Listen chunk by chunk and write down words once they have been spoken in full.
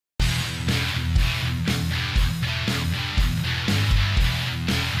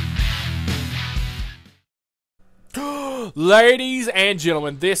Ladies and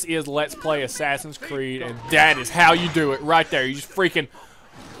gentlemen, this is Let's Play Assassin's Creed, and that is how you do it right there. You just freaking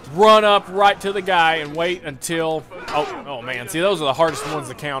run up right to the guy and wait until... Oh man, see, those are the hardest ones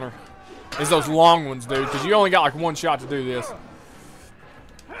to counter. Is those long ones, dude, because you only got like one shot to do this.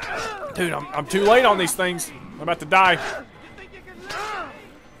 Dude, I'm too late on these things. I'm about to die.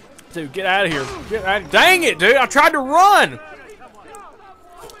 Dude, get out of here. Get out of, dang it, dude, I tried to run.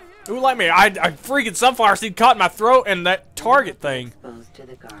 Who let me? I freaking sunflower seed caught in my throat and that target thing.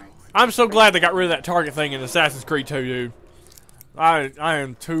 I'm so glad they got rid of that target thing in Assassin's Creed 2, dude. I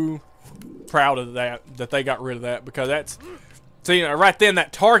am too proud of that they got rid of that, because that's... See, right then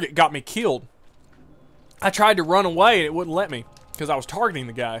that target got me killed. I tried to run away and it wouldn't let me because I was targeting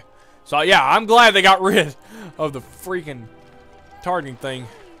the guy. So yeah, I'm glad they got rid of the freaking targeting thing,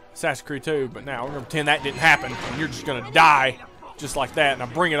 Assassin's Creed 2. But now we're gonna pretend that didn't happen, and you're just gonna die just like that. Now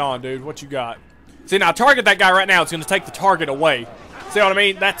bring it on, dude. What you got? See, now target that guy right now. It's gonna take the target away. See what I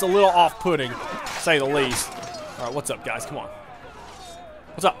mean? That's a little off-putting, to say the least. All right, what's up, guys? Come on.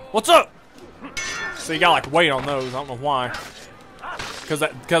 What's up? What's up? So you gotta like wait on those. I don't know why. Because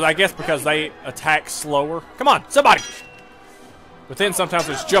I guess because they attack slower. Come on, somebody! But then sometimes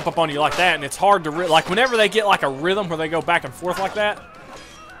they just jump up on you like that, and it's hard to like whenever they get like a rhythm where they go back and forth like that.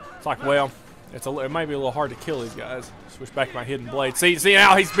 It's like, well, it may be a little hard to kill these guys. Switch back to my hidden blade. See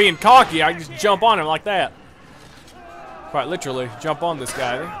now he's being cocky. I just jump on him like that. Quite literally, jump on this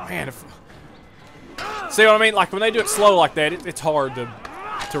guy. Man, see what I mean? Like when they do it slow like that, it's hard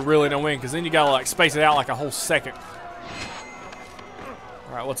to really know when, because then you gotta like space it out like a whole second.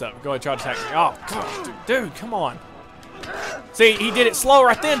 Alright, what's up? Go ahead, try to attack me. Oh, God, dude, come on. See, he did it slow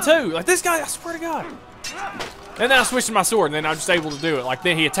right then, too. Like, this guy, I swear to God. And then I switched to my sword, and then I'm just able to do it. Like,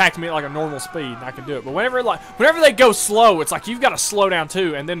 then he attacked me at, like, a normal speed, and I can do it. But whenever they go slow, it's like you've got to slow down,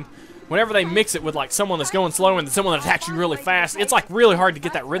 too. And then whenever they mix it with, like, someone that's going slow and someone that attacks you really fast, it's, like, really hard to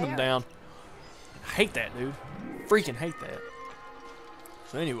get that rhythm down. I hate that, dude. Freaking hate that.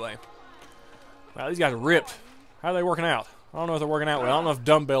 So, anyway. Wow, these guys are ripped. How are they working out? I don't know if they're working out well. I don't know if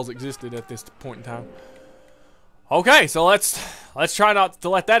dumbbells existed at this point in time. Okay, so let's try not to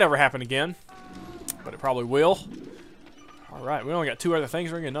let that ever happen again. But it probably will. Alright, we only got 2 other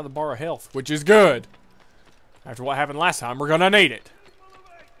things. We're going to get another bar of health, which is good. After what happened last time, we're going to need it.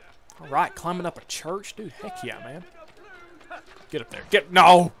 Alright, climbing up a church? Dude, heck yeah, man. Get up there.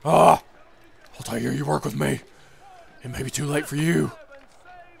 No! I'll tell you, you work with me. It may be too late for you.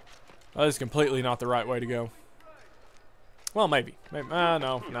 That is completely not the right way to go. Well, maybe.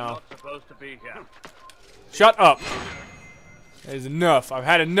 No. Shut up. That is enough. I've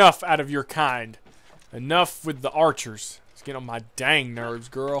had enough out of your kind. Enough with the archers. It's getting on my dang nerves,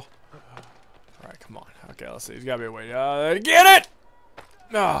 girl. Alright, come on. Okay, let's see. There's got to be a way to get it!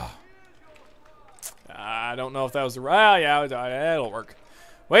 I don't know if that was the right... yeah, that'll work.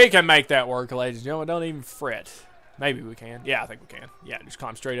 We can make that work, ladies and gentlemen. Don't even fret. Maybe we can. Yeah, I think we can. Yeah, just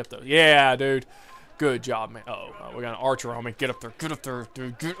climb straight up though. Yeah, dude. Good job, man. Uh-oh, we got an archer on me. Get up there. Get up there,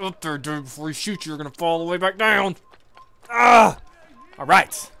 dude. Get up there, dude. Before he shoots you, you're going to fall all the way back down. Ah! All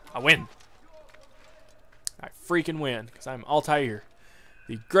right. I win. I freaking win, because I'm Altair,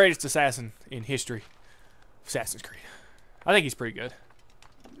 the greatest assassin in history of Assassin's Creed. I think he's pretty good.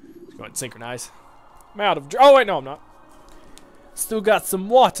 Let's go ahead and synchronize. I'm out of... oh, wait, no, I'm not. Still got some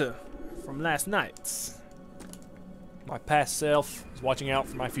water from last night. My past self is watching out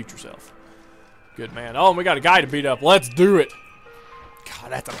for my future self. Good man. Oh, and we got a guy to beat up. Let's do it. God,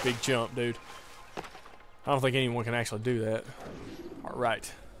 that's a big jump, dude. I don't think anyone can actually do that. All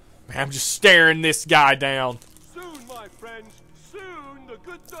right. Man, I'm just staring this guy down. Soon, my friends, soon the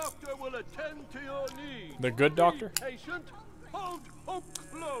good doctor will attend to your needs. The good doctor? Patient, hold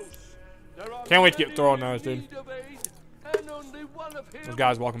close. Can't wait to get thrown those, dude. And only one of him Those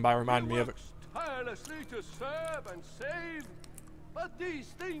guys walking by remind me of it. tirelessly to serve and save. But these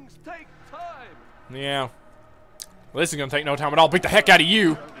things take time. Yeah. Well, this is going to take no time at all. Beat the heck out of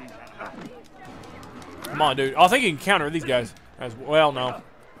you. Come on, dude. Oh, I think you can counter these guys. As well, no.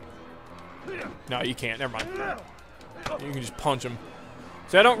 No, you can't. Never mind. You can just punch them.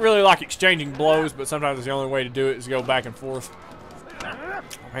 See, I don't really like exchanging blows, but sometimes it's the only way to do it is go back and forth.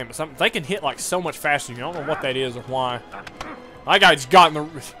 Oh, man, but they can hit like so much faster. I don't know what that is or why. That guy just got in the...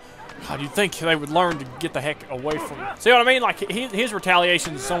 God, you'd think they would learn to get the heck away from... See what I mean? Like, his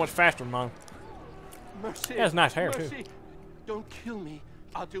retaliation is so much faster than mine. Mercy, he has nice hair, mercy. too. Don't kill me.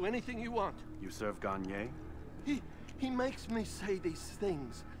 I'll do anything you want. You serve Garnier? He makes me say these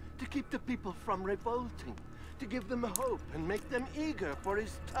things to keep the people from revolting, to give them hope and make them eager for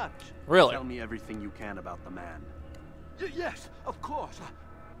his touch. Really? Tell me everything you can about the man. Yes, of course.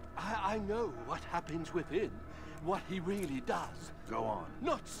 I know what happens within. what he really does. Go on.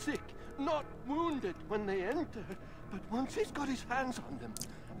 Not sick, not wounded when they enter, but once he's got his hands on them,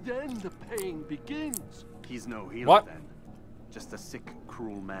 then the pain begins. He's no healer What? then. Just a sick,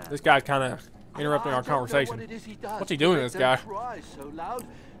 cruel man. This guy's kind of interrupting our conversation. What's he doing to this guy? So loud,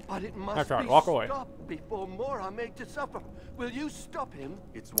 but it must That's right, be walk away. stopped before more are made to suffer. Will you stop him?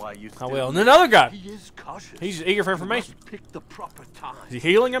 It's why you I still... will. And another guy. He is cautious. He's eager for information. You must pick the proper time. Is he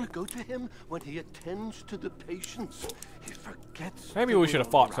healing him? Go to him when he attends to the patients. He forgets. Maybe the we should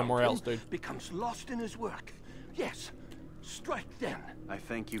have world fought somewhere around else, him, dude. Becomes lost in his work. Yes. Strike then. I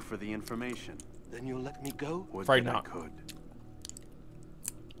thank you for the information. Then you'll let me go? Would Afraid that not. I could.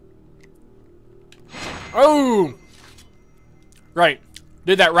 Oh! Right.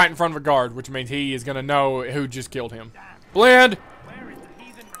 Did that right in front of a guard, which means he is going to know who just killed him. Blend!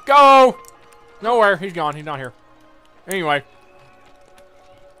 Go! Nowhere. He's gone. He's not here. Anyway.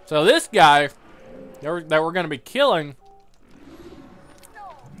 So this guy that we're going to be killing,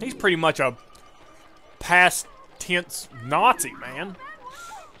 he's pretty much a past tense Nazi, man.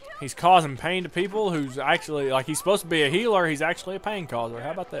 He's causing pain to people who's actually, like, he's supposed to be a healer. He's actually a pain causer.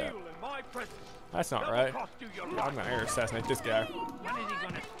 How about that? That's not right. I'm gonna air assassinate this guy.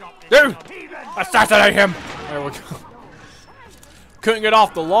 Dude! Assassinate him! There we go. Couldn't get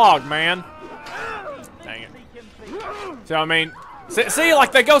off the log, man. Dang it. So, I mean, see,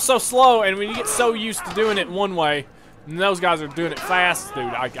 like, they go so slow, and when you get so used to doing it one way, and those guys are doing it fast, dude,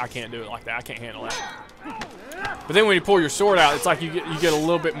 I can't do it like that. I can't handle that. But then when you pull your sword out, it's like you get a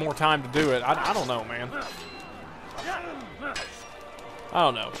little bit more time to do it. I don't know, man. I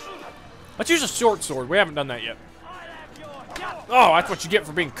don't know. Let's use a short sword. We haven't done that yet. Oh, that's what you get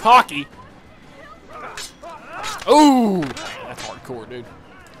for being cocky. Ooh, that's hardcore, dude.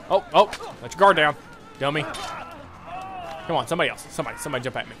 Oh, let your guard down, dummy. Come on, somebody else. Somebody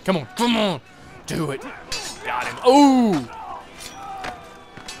jump at me. Come on. Do it. Got him. Ooh.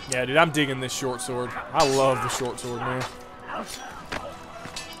 Yeah, dude, I'm digging this short sword. I love the short sword, man.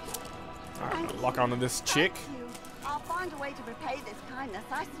 Alright, lock onto this chick. I'll find a way to repay this kindness,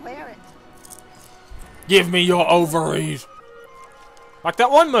 I swear it. Give me your ovaries. Like that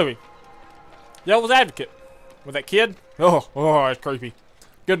one movie, Devil's Advocate, with that kid. Oh, that's creepy.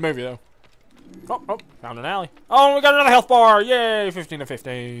 Good movie though. Oh, found an alley. Oh, we got another health bar. Yay, 15 to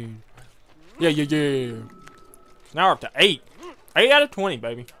 15. Yeah. Now we're up to 8. 8 out of 20,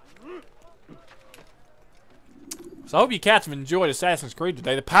 baby. So I hope you cats have enjoyed Assassin's Creed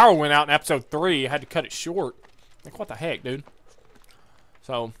today. The power went out in episode 3. I had to cut it short. Like, what the heck, dude?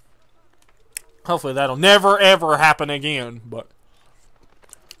 So, hopefully that'll never, ever happen again. But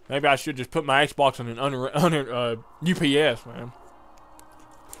maybe I should just put my Xbox on an UPS, man.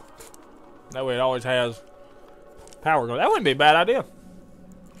 That way it always has power going. That wouldn't be a bad idea.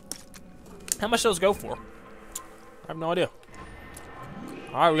 How much those go for? I have no idea.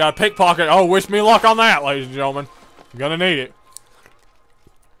 Alright, we got a pickpocket. Oh, wish me luck on that, ladies and gentlemen. I'm gonna need it.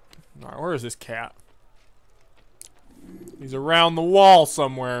 Alright, where is this cat? He's around the wall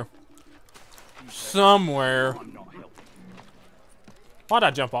somewhere. Somewhere. Why did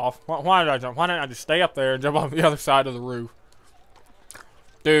I jump off? Why did I jump? Why didn't I just stay up there and jump off the other side of the roof?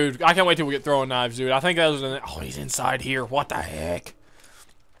 Dude, I can't wait till we get throwing knives, dude. I think that was oh, he's inside here. What the heck?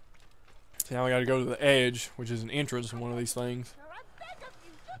 See, now we gotta go to the edge, which is an entrance in one of these things.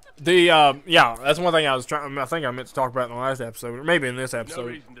 Yeah, that's one thing I think I meant to talk about in the last episode, or maybe in this episode. No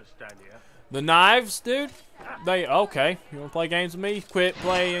reason to stand here. The knives, dude. Okay. You wanna play games with me? Quit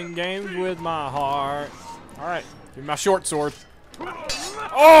playing games with my heart. Alright, give me my short sword.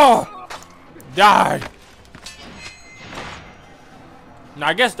 Oh! Die! Now,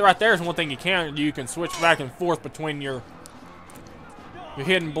 I guess right there is one thing you can do. You can switch back and forth between your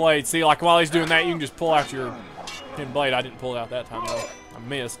hidden blade. See, like while he's doing that, you can just pull out your hidden blade. I didn't pull it out that time, though. I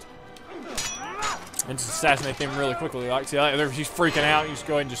missed. And just assassinate them really quickly. Like, see, he's freaking out. You just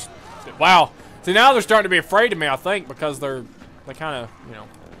go ahead and just... Wow. See, now they're starting to be afraid of me, I think, because they kind of, you know...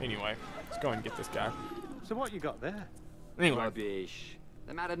 Anyway, let's go ahead and get this guy. So what you got there? Anyway. Rubbish.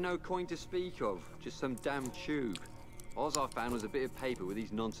 Them had no coin to speak of. Just some damn tube. All I found was a bit of paper with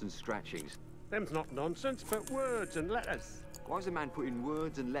these nonsense scratchings. Them's not nonsense, but words and letters. Why is a man putting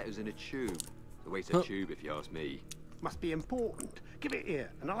words and letters in a tube? It's a waste of tube, if you ask me. Must be important. Give it here,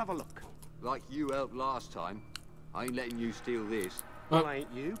 and I'll have a look. Like you helped last time. I ain't letting you steal this. Well,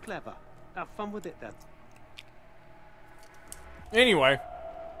 ain't you clever? Have fun with it, then. Anyway.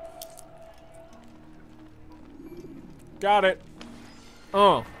 Got it.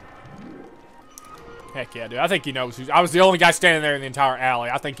 Oh. Heck yeah, dude. I think he knows I was the only guy standing there in the entire alley.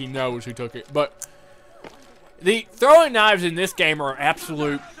 I think he knows who took it. But the throwing knives in this game are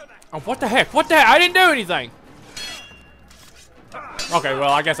absolute... Oh, what the heck? What the heck? I didn't do anything. Okay,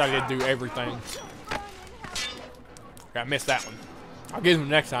 well, I guess I did do everything. I missed that one. I'll get him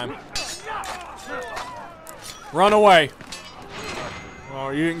next time. Run away. Oh,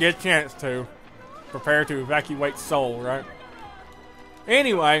 you didn't get a chance to. Prepare to evacuate Seoul, right?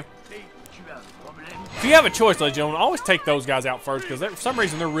 Anyway, if you have a choice, ladies and gentlemen, always take those guys out first, because for some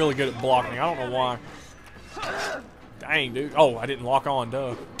reason they're really good at blocking. I don't know why. Dang, dude. Oh, I didn't lock on,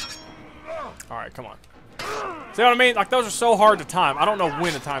 duh. Alright, come on. See what I mean? Like, those are so hard to time. I don't know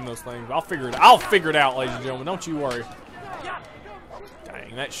when to time those things. I'll figure it out. I'll figure it out, ladies and gentlemen. Don't you worry.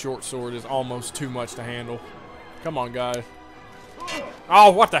 Dang, that short sword is almost too much to handle. Come on, guys.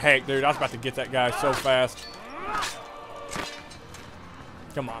 Oh, what the heck, dude. I was about to get that guy so fast.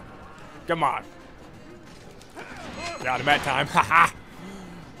 Come on. Come on. Got him that time. Haha.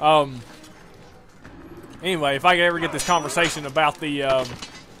 Anyway, if I could ever get this conversation about the,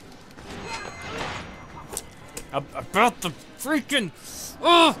 about the freaking,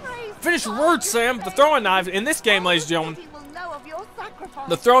 finish your words, Sam. The throwing knives in this game, ladies and gentlemen,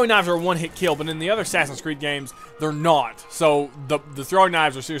 the throwing knives are a one-hit kill, but in the other Assassin's Creed games, they're not. So the throwing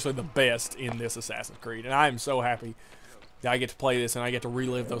knives are seriously the best in this Assassin's Creed, and I am so happy that I get to play this and I get to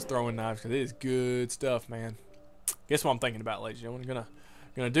relive those throwing knives, because it is good stuff, man. Guess what I'm thinking about, ladies and gentlemen? I'm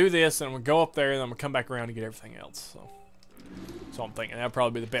gonna do this, and I'm gonna go up there, and then I'm gonna come back around and get everything else. So I'm thinking that'd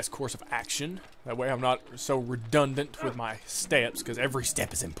probably be the best course of action. That way I'm not so redundant with my steps, because every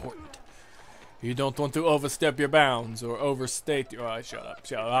step is important. You don't want to overstep your bounds or overstate your... Oh, shut up.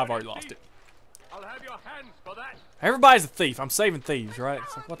 Shut up. I've already lost it. I'll have your hands for that. Everybody's a thief. I'm saving thieves, right?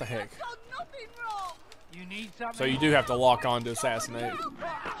 It's like, what the heck? You need something. So you do have to lock on to assassinate.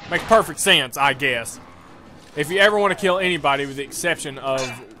 Makes perfect sense, I guess. If you ever want to kill anybody, with the exception of,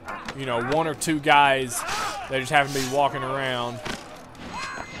 you know, one or two guys that just happen to be walking around,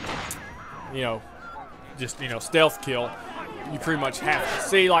 you know, just, you know, stealth kill, you pretty much have to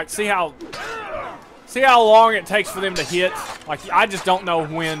see how long it takes for them to hit. Like, I just don't know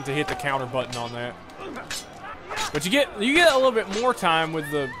when to hit the counter button on that. But you get a little bit more time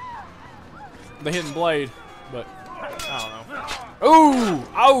with the hidden blade, but I don't know. Ooh!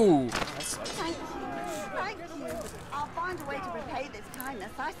 Oh! Thank you. I'll find a way to repay this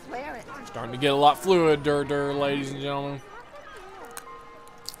kindness. I swear it. Starting to get a lot fluid, ladies and gentlemen.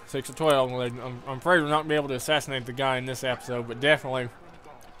 6 of 12. I'm afraid we're not going to be able to assassinate the guy in this episode, but definitely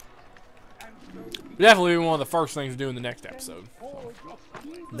be one of the first things to do in the next episode. So,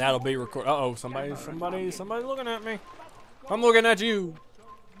 that'll be recorded. Uh-oh, somebody's looking at me. I'm looking at you.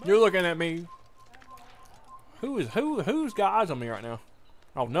 You're looking at me. Who's got eyes on me right now?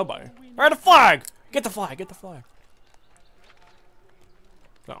 Oh, nobody. All right, the flag. Get the flag. Get the flag.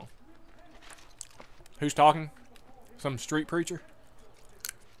 So, who's talking? Some street preacher?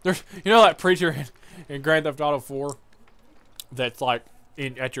 There's, you know that preacher in Grand Theft Auto 4 that's like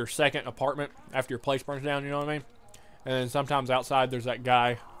at your second apartment after your place burns down, you know what I mean? And then sometimes outside there's that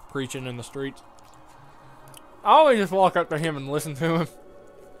guy preaching in the streets. I always just walk up to him and listen to him.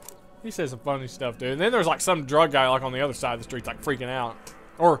 He says some funny stuff, dude. And then there's like some drug guy like on the other side of the street like freaking out.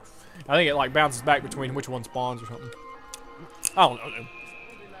 Or I think it like bounces back between which one spawns or something. I don't know, dude.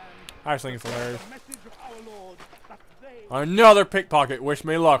 I just think it's hilarious. Another pickpocket. Wish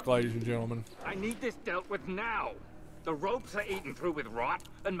me luck, ladies and gentlemen. I need this dealt with now. The ropes are eaten through with rot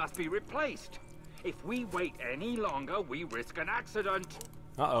and must be replaced. If we wait any longer, we risk an accident.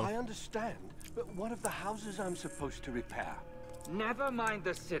 Uh-oh. I understand, but what of the houses I'm supposed to repair? Never mind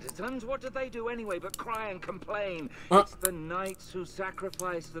the citizens. What do they do anyway but cry and complain? It's the knights who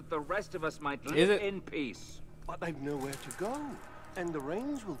sacrifice that the rest of us might live in peace. But they've nowhere to go, and the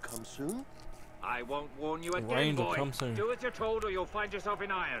rains will come soon. I won't warn you again, rains will boy. come soon. Do as you're told or you'll find yourself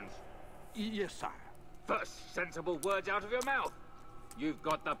in irons. Yes, sir. First, sensible words out of your mouth. You've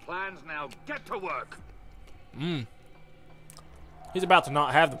got the plans now. Get to work. He's about to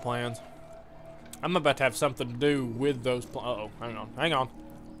not have the plans. I'm about to have something to do with those plans. Uh-oh, hang on, hang on.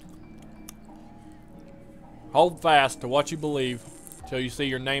 Hold fast to what you believe till you see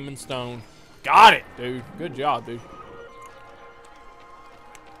your name in stone. Got it, dude. Good job, dude.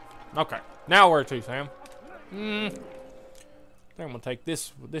 Okay, now where to, Sam? I think I'm gonna take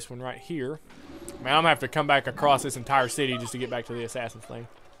this one right here. Man, I'm gonna have to come back across this entire city just to get back to the assassin's thing.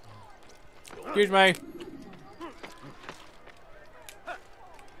 Excuse me.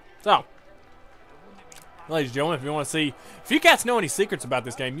 So, ladies and gentlemen, if you want to see, if you cats know any secrets about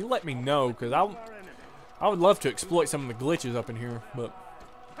this game, you let me know, because I would love to exploit some of the glitches up in here, but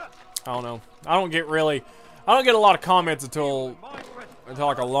I don't know. I don't get a lot of comments until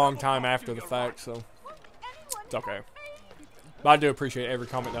like a long time after the fact, so it's okay. But I do appreciate every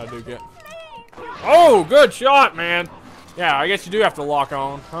comment that I do get. Oh, good shot, man. Yeah, I guess you do have to lock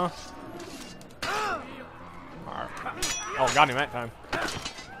on, huh? Alright. Oh, got him that time.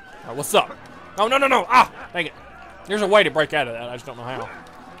 Alright, what's up? Oh, no, no, no. Ah, dang it. There's a way to break out of that. I just don't know how.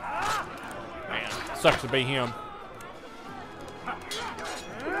 Man, sucks to be him.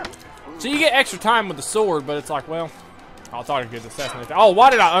 So you get extra time with the sword, but it's like, well, I thought I could assassinate that. Oh, why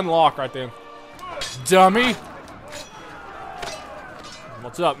did I unlock right then? Dummy.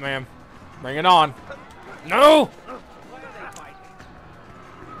 What's up, man? Bring it on. No!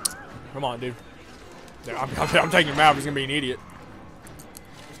 Come on, dude. I'm taking him out. He's going to be an idiot.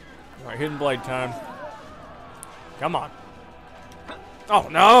 All right, hidden blade time. Come on. Oh,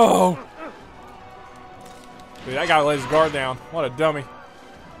 no! Dude, that guy let his guard down. What a dummy.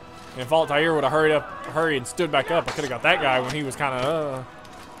 And if Altair would have hurried and stood back up, I could have got that guy when he was kind of,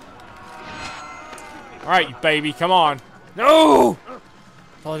 All right, you baby, come on. No!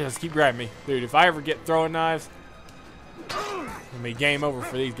 All it does is keep grabbing me. Dude, if I ever get throwing knives, it'll be game over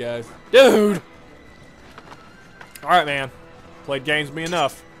for these guys. Dude! All right, man. Played games be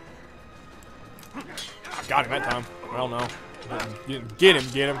enough. Got him that time. Well, no. Get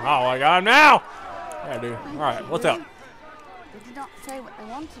him. Oh, I got him now! Yeah, dude. All right, what's up? They did not say what they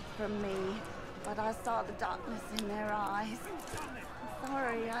wanted from me, but I saw the darkness in their eyes. I'm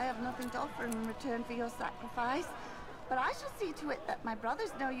sorry, I have nothing to offer in return for your sacrifice, but I shall see to it that my brothers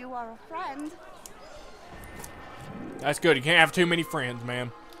know you are a friend. That's good. You can't have too many friends,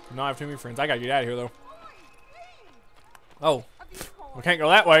 man. You don't have too many friends. I gotta get out of here, though. Oh, we can't go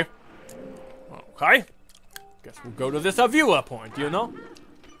that way. Okay. Guess we'll go to this viewpoint, you know?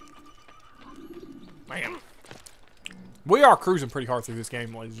 Man. We are cruising pretty hard through this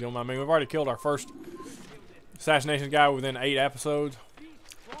game, ladies and gentlemen. I mean, we've already killed our first assassination guy within 8 episodes.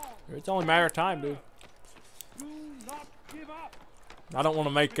 It's only a matter of time, dude. I don't want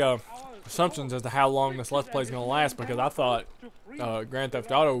to make assumptions as to how long this Let's Play is going to last, because I thought Grand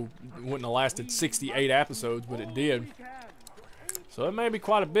Theft Auto wouldn't have lasted 68 episodes, but it did. So it may be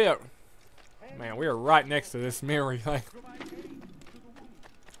quite a bit. Man, we are right next to this memory thing.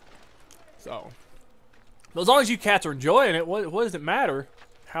 So, but as long as you cats are enjoying it, what does it matter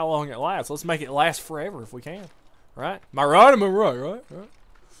how long it lasts? Let's make it last forever if we can. Right? Am I right? Am I right? Right?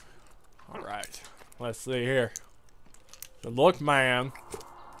 Alright. Let's see here. So look, man.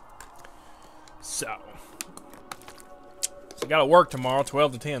 So gotta work tomorrow,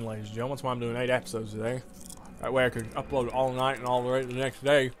 12 to 10, ladies and gentlemen. That's why I'm doing 8 episodes today. That way I could upload all night and all the way to the next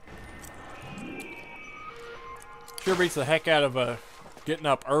day. Sure beats the heck out of getting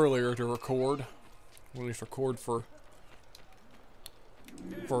up earlier to record. At least record for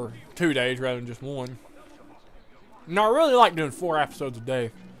 2 days rather than just one. No, I really like doing 4 episodes a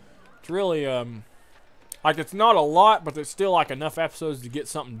day. It's really, like, it's not a lot, but it's still, like, enough episodes to get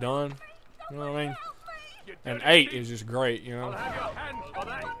something done. You know what I mean? And 8 is just great, you know? Well,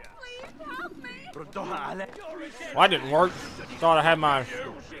 that didn't work. Thought I had my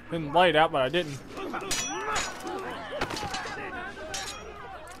hidden blade out, but I didn't.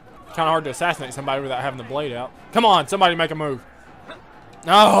 Kind of hard to assassinate somebody without having the blade out. Come on, somebody make a move.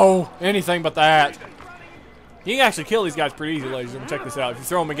 No, anything but that. You can actually kill these guys pretty easy, ladies. Let me check this out. If you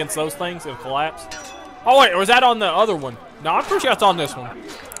throw them against those things, it'll collapse. Oh, wait, or was that on the other one? No, I'm pretty sure that's on this one.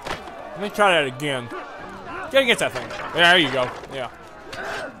 Let me try that again. Get against that thing. There you go. Yeah.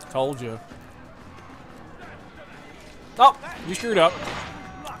 Told you. Oh, you screwed up.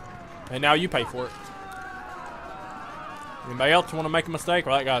 And now you pay for it. Anybody else want to make a mistake?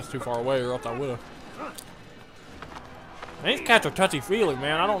 Well, that guy's too far away, or else I would have. These cats are touchy-feely,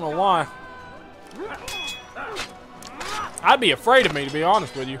 man. I don't know why. I'd be afraid of me, to be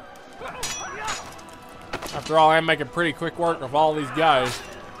honest with you. After all, I'm making pretty quick work of all these guys.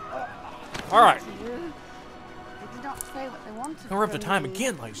 Alright. We're up to time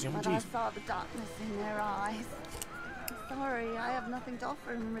again, ladies and gentlemen. I saw the darkness in their eyes. I'm sorry, I have nothing to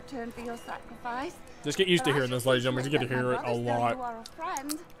offer in return for your sacrifice. Just get used to hearing this, ladies and gentlemen. You get to hear it a lot. You are a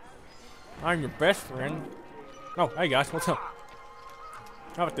friend. I'm your best friend. Oh, hey guys, what's up?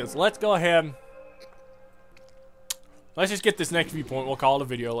 How about this? Let's go ahead. Let's just get this next viewpoint. We'll call it a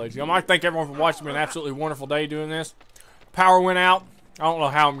video, ladies and gentlemen. I want to thank everyone for watching. It's been an absolutely wonderful day doing this. Power went out. I don't know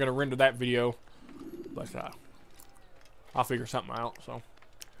how I'm going to render that video, but I'll figure something out. So,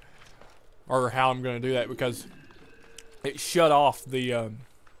 or how I'm going to do that, because it shut off the.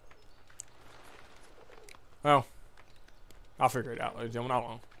 Well, I'll figure it out, ladies and gentlemen. I don't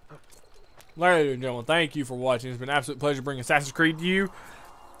know. Ladies and gentlemen, thank you for watching. It's been an absolute pleasure bringing Assassin's Creed to you.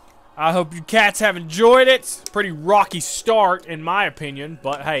 I hope you cats have enjoyed it. Pretty rocky start, in my opinion.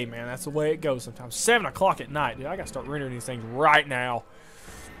 But, hey, man, that's the way it goes sometimes. 7 o'clock at night, dude. I got to start rendering these things right now.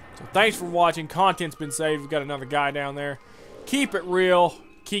 So thanks for watching. Content's been saved. We've got another guy down there. Keep it real.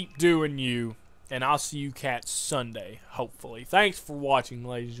 Keep doing you. And I'll see you cats Sunday, hopefully. Thanks for watching,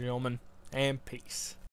 ladies and gentlemen. And peace.